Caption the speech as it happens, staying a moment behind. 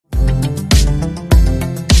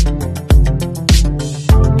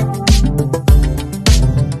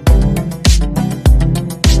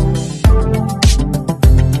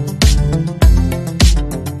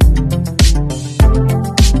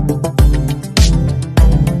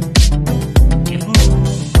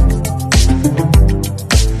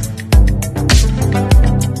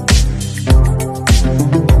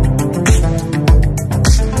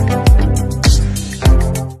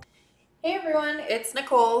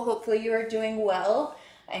people. Hopefully you are doing well.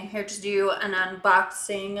 I'm here to do an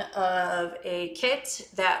unboxing of a kit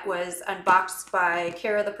that was unboxed by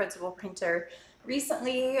Kara, the principal painter,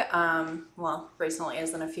 recently. Well, recently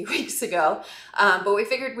as in a few weeks ago. But we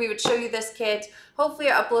figured we would show you this kit. Hopefully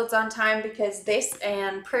it uploads on time because this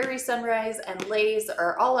and Prairie Sunrise and Laze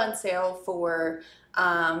are all on sale for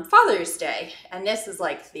Father's Day. And this is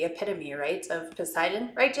like the epitome, right, of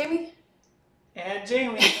Posiedon, right, Jamie? And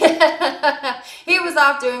Jamie. He was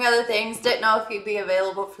off doing other things. Didn't know if he'd be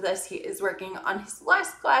available for this. He is working on his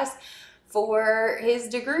last class for his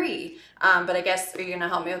degree. But I guess, are you gonna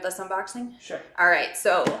help me with this unboxing? Sure. All right,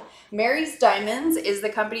 so Mary's Diamonds is the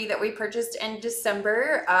company that we purchased in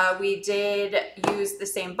December. We did use the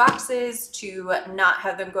same boxes to not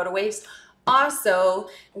have them go to waste. Also,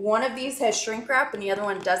 one of these has shrink wrap and the other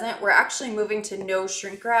one doesn't. We're actually moving to no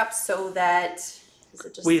shrink wrap so that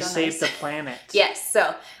we save the planet. Yes,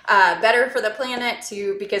 so better for the planet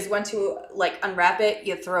because once you like unwrap it,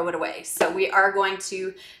 you throw it away. So we are going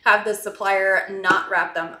to have the supplier not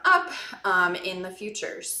wrap them up in the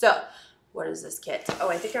future. So what is this kit? Oh,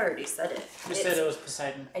 I think I already said it. You said it was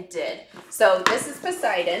Posiedon. I did. So this is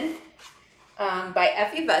Posiedon by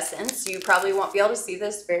Effievescence. You probably won't be able to see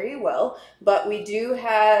this very well, but we do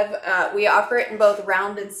have, we offer it in both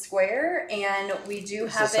round and square, and we do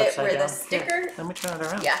have it where the sticker... Here, let me turn it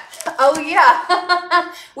around. Yeah. Oh,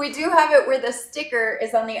 yeah. We do have it where the sticker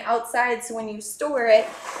is on the outside, so when you store it,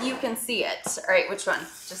 you can see it. All right, which one?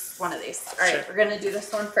 Just one of these. All right, We're going to do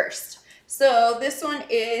this one first. So this one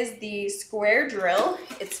is the square drill.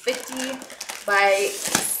 It's 50 by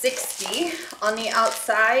 60. On the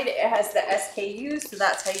outside, it has the SKU, so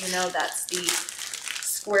that's how you know that's the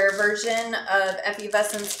square version of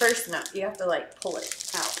Effievescence first. No, you have to like pull it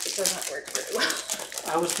out. It doesn't work very well.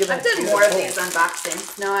 I've done more of these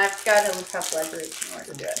unboxings. No, I've got enough leverage in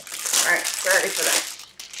order to do it. All right, sorry for that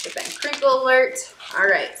shipping crinkle alert. All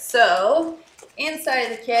right, so inside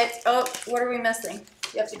of the kit, oh, what are we missing?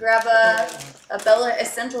 You have to grab a Bella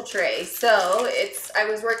Essential tray. So I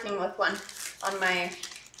was working with one on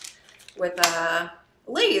with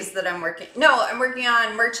Laze that I'm working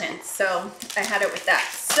on Merchants, so I had it with that.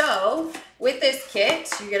 So with this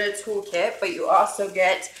kit, you get a toolkit, but you also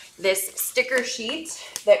get this sticker sheet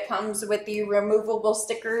that comes with the removable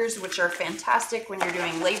stickers, which are fantastic when you're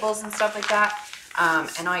doing labels and stuff like that.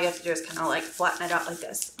 And all you have to do is kind of like flatten it out like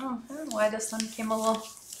this. Oh, I don't know why this one came a little...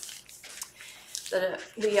 The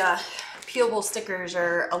peelable stickers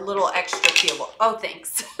are a little extra peelable. Oh,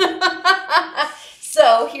 thanks.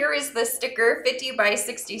 So here is the sticker, 50 by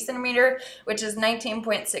 60 centimeter, which is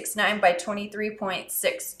 19.69 by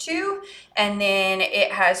 23.62. And then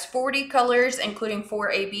it has 40 colors, including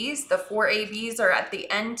 4 ABs. The 4 ABs are at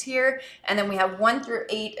the end here. And then we have 1 through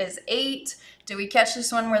 8 is 8. Did we catch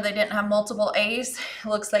this one where they didn't have multiple A's? It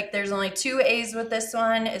looks like there's only 2 A's with this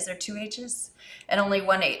one. Is there 2 H's? And only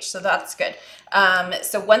 1 H, so that's good.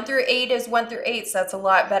 So 1 through 8 is 1 through 8, so that's a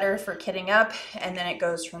lot better for kitting up, and then it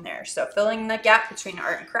goes from there. So filling the gap between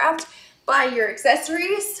art and craft. Buy your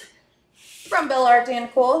accessories from Bella Art de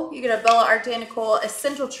Nicole. You get a Bella Art de Nicole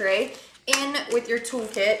Essential tray in with your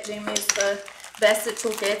toolkit. Jamie's the best at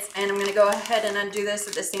toolkits, and I'm gonna go ahead and undo this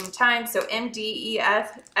at the same time. So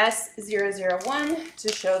MDEFS001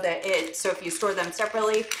 to show that so if you store them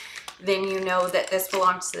separately, then you know that this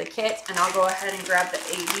belongs to the kit. And I'll go ahead and grab the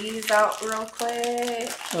ABs out real quick.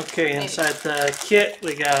 Okay, inside the kit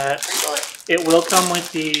we got, it will come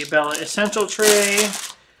with the Bella Essential tray.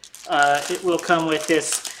 It will come with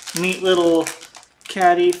this neat little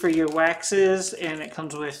caddy for your waxes, and it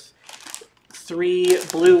comes with 3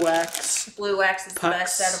 blue wax. Blue wax is the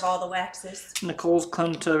best out of all the waxes. Nicole's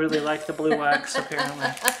come to really like the blue wax,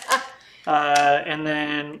 apparently. And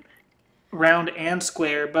then round and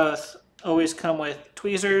square both always come with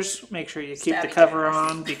tweezers. Make sure you keep the cover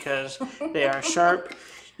on because they are sharp.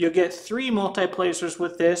 You'll get 3 multi-placers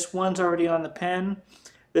with this. One's already on the pen.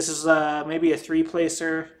 This is maybe a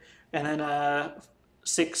 3-placer, and then a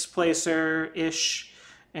 6-placer-ish.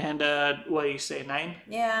 And what do you say, 9?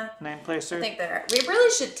 Yeah. 9-placer? I think they're... We really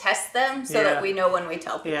should test them so that we know when we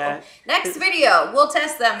tell people. Yeah. Next video, we'll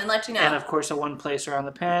test them and let you know. And of course a 1-placer on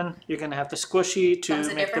the pen. You're going to have the squishy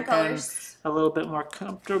to make the pen a little bit more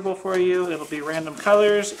comfortable for you. It'll be random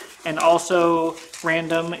colors. And also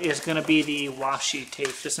random is going to be the washi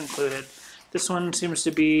tape just included. This one seems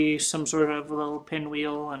to be some sort of little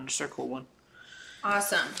pinwheel and circle one.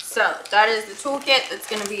 Awesome. So that is the toolkit that's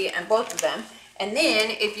going to be in both of them. And then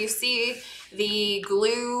if you see the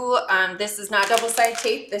glue, this is not double-sided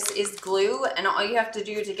tape, this is glue, and all you have to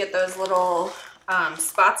do to get those little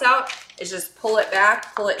spots out is just pull it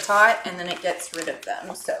back, pull it taut, and then it gets rid of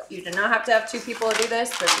them. So you do not have to have 2 people to do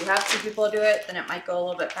this, but if you have 2 people to do it, then it might go a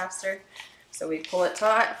little bit faster. So we pull it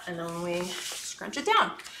taut and then we scrunch it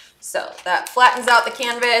down. So that flattens out the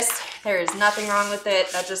canvas. There is nothing wrong with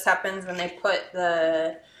it. That just happens when they put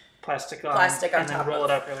the plastic on and then roll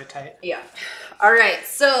it up really tight. Yeah. All right.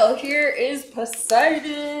 So here is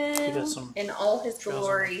Posiedon in all his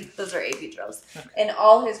glory. Those are AB drills. Okay. In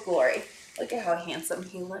all his glory. Look at how handsome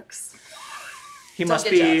he looks. He must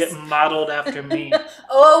be modeled after me.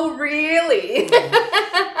 Oh, really?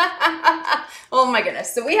 Oh my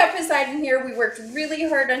goodness. So we have Posiedon here. We worked really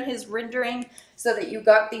hard on his rendering so that you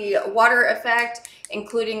got the water effect,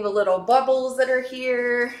 including the little bubbles that are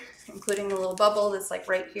here, including the little bubble that's like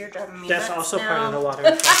right here driving me nuts. That's also now. part of the water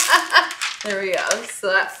effect. There we go. So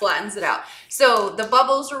that flattens it out. So the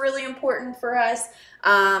bubbles are really important for us.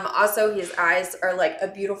 Also, his eyes are like a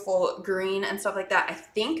beautiful green and stuff like that. I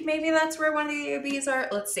think maybe that's where one of the ABs are.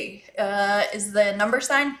 Let's see. Is the number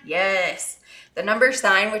sign? Yes. The number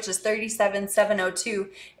sign, which is 37702,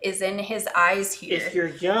 is in his eyes here. If you're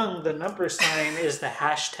young, the number sign is the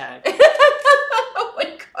hashtag. Oh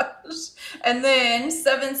my gosh. And then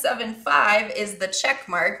 775 is the check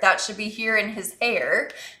mark. That should be here in his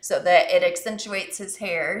hair so that it accentuates his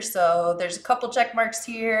hair. So there's a couple check marks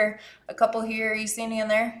here, a couple here. You see any in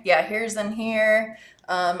there? Yeah, here's in here.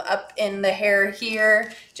 Up in the hair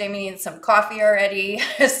here. Jamie needs some coffee already.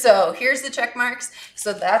 So here's the check marks.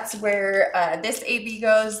 So that's where this AB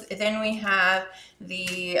goes. Then we have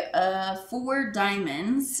the 4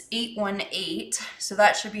 diamonds, 818. So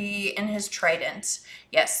that should be in his trident.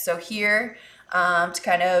 Yes, so here to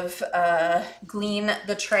kind of glean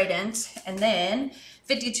the trident. And then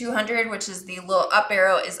 5200, which is the little up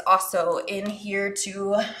arrow, is also in here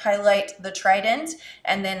to highlight the trident.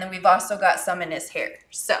 And then we've also got some in his hair.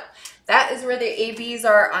 So that is where the ABs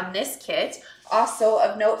are on this kit. Also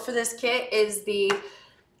of note for this kit is the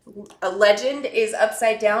legend is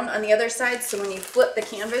upside down on the other side. So when you flip the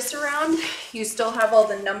canvas around, you still have all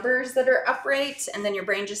the numbers that are upright, and then your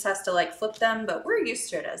brain just has to like flip them. But we're used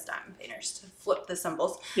to it as diamond painters to flip the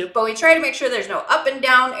symbols. Yep. But we try to make sure there's no up and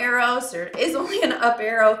down arrows. There is only an up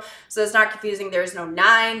arrow, so it's not confusing. There's no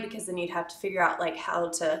 9 because then you'd have to figure out like how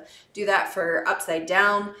to do that for upside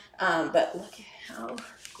down. But look at how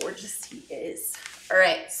gorgeous he is. All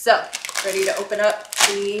right, so ready to open up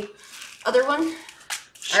the other one?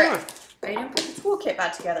 Sure. All right. Ready to put the toolkit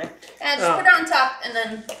back together. And just put it on top and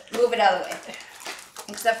then move it out of the way.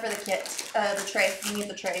 Except for the kit, the tray. We need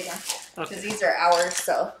the tray again. Because these are ours,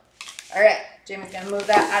 so. All right. Jamie's going to move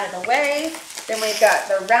that out of the way. Then we've got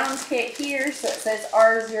the round kit here. So it says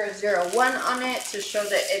R001 on it to show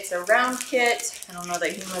that it's a round kit. I don't know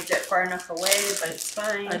that he moved it far enough away, but it's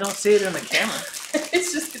fine. I don't see it in the camera.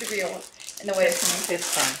 It's just going to be in the way of coming. It's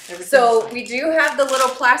fine. So we do have the little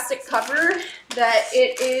plastic cover that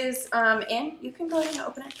it is in. You can go ahead and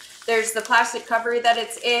open it. There's the plastic cover that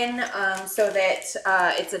it's in so that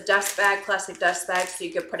it's a dust bag, plastic dust bag, so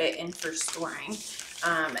you could put it in for storing.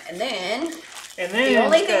 And then the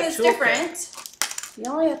only thing that's different, you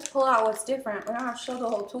only have to pull out what's different. We're not going to show the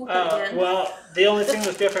whole toolkit again. Well, the only thing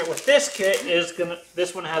that's different with this kit is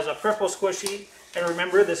this one has a purple squishy, and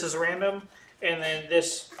remember this is random, and then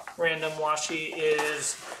this random washi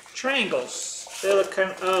is triangles. They look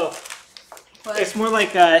kind of, it's more like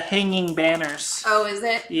hanging banners. Oh, is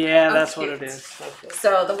it? Yeah, that's what it is.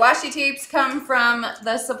 So the washi tapes come from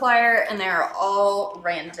the supplier and they're all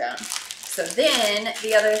random. So then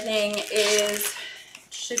the other thing is,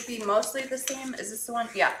 should be mostly the same. Is this the one?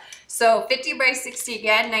 Yeah. So 50 by 60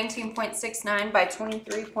 again, 19.69 by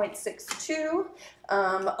 23.62.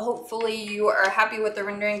 Hopefully you are happy with the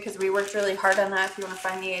rendering because we worked really hard on that if you want to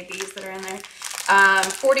find the ABs that are in there.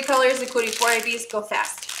 40 colors, including 4 ABs. Go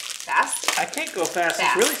fast. Fast? I can't go fast.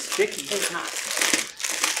 It's really sticky. It's not.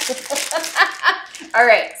 All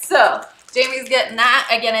right, so Jamie's getting that.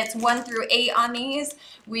 Again, it's 1 through 8 on these.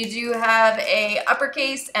 We do have a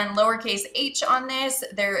uppercase and lowercase h on this.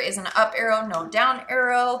 There is an up arrow, no down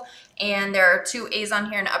arrow. And there are 2 A's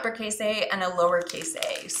on here, an uppercase A and a lowercase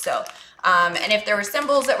a. So, and if there were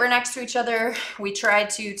symbols that were next to each other, we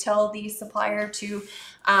tried to tell the supplier to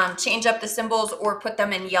change up the symbols or put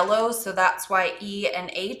them in yellow. So that's why E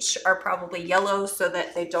and H are probably yellow so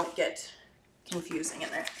that they don't get confusing in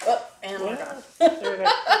there. Oh, and we're gone.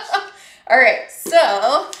 All right,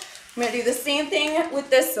 so I'm gonna do the same thing with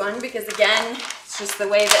this one because again, it's just the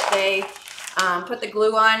way that they put the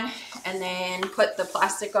glue on and then put the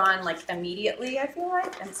plastic on like immediately, I feel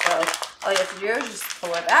like. And so all you have to do is just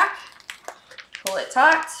pull it back, pull it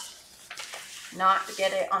taut, not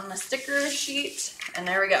get it on the sticker sheet, and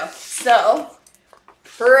there we go. So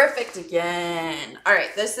Perfect again. All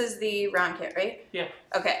right, this is the round kit, right? Yeah.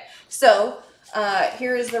 Okay, so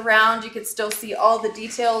here is the round. You can still see all the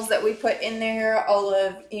details that we put in there, all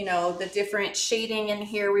of, you know, the different shading in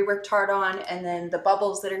here we worked hard on, and then the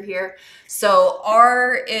bubbles that are here. So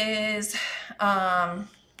R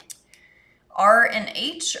and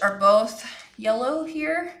H are both yellow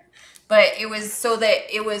here. But it was so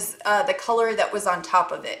that it was the color that was on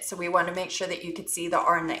top of it. So we wanted to make sure that you could see the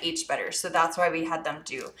R and the H better. So that's why we had them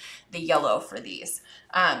do the yellow for these.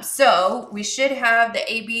 So we should have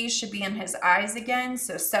the AB should be in his eyes again.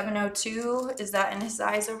 So 702, is that in his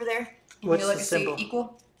eyes over there? Can What's you look the and symbol? see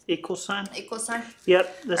equal? Equal sign? Equal sign?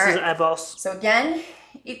 Yep, this is eyeballs. So again,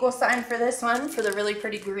 equal sign for this one for the really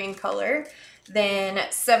pretty green color. Then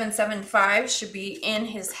 775 should be in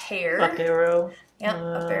his hair. Up arrow. Yep,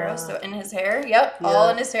 up arrow. So in his hair. Yep, yeah. All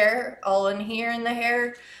in his hair. All in here in the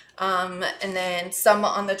hair. And then some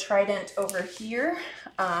on the trident over here.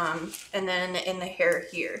 And then in the hair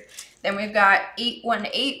here. Then we've got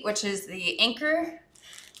 818, which is the anchor.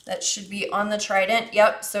 That should be on the trident.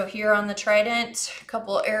 Yep, so here on the trident, a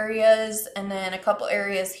couple areas, and then a couple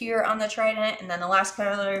areas here on the trident, and then the last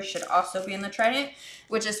color should also be in the trident,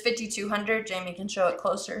 which is 5200. Jamie can show it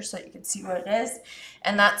closer so you can see what it is.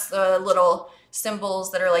 And that's the little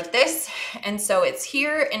symbols that are like this. And so it's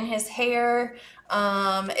here in his hair.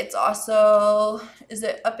 It's also, is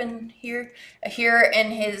it up in here? Here in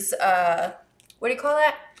his, what do you call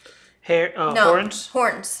that? Hair, no, horns?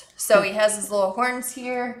 Horns. So he has his little horns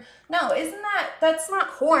here. No, that's not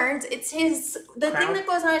horns. It's the thing that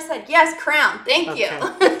goes on his head. Yes, crown. Thank you.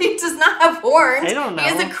 He does not have horns. I don't know. He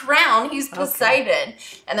has a crown. He's Posiedon. Okay.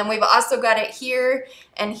 And then we've also got it here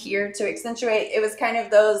and here to accentuate. It was kind of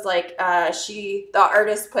those like, the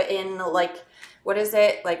artist put in like, what is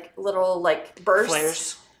it? Like little like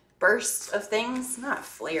bursts of things, not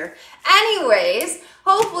flare. Anyways,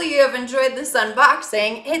 hopefully you have enjoyed this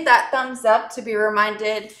unboxing. Hit that thumbs up to be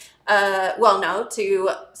reminded, to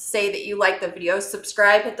say that you like the video.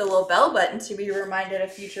 Subscribe, hit the little bell button to be reminded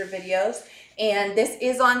of future videos. And this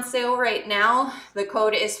is on sale right now. The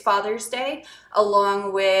code is Father's Day,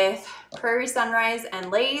 along with Prairie Sunrise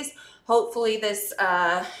and Laze. Hopefully this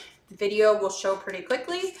video will show pretty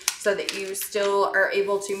quickly so that you still are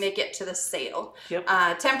able to make it to the sale. Yep.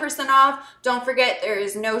 10% off. Don't forget there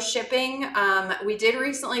is no shipping. We did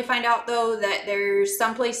recently find out though that there's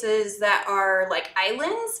some places that are like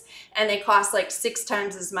islands and they cost like 6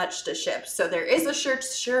 times as much to ship. So there is a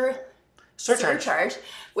surcharge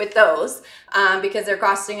with those because they're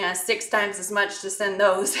costing us 6 times as much to send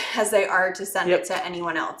those as they are to send it to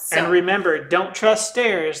anyone else. So. And remember, don't trust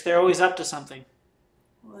stairs. They're always up to something.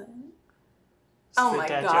 Oh my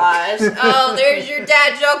gosh. Oh, there's your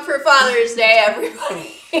dad joke for Father's Day,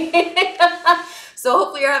 everybody. So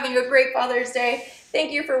hopefully you're having a great Father's Day.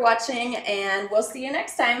 Thank you for watching, and we'll see you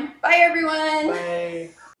next time. Bye, everyone. Bye.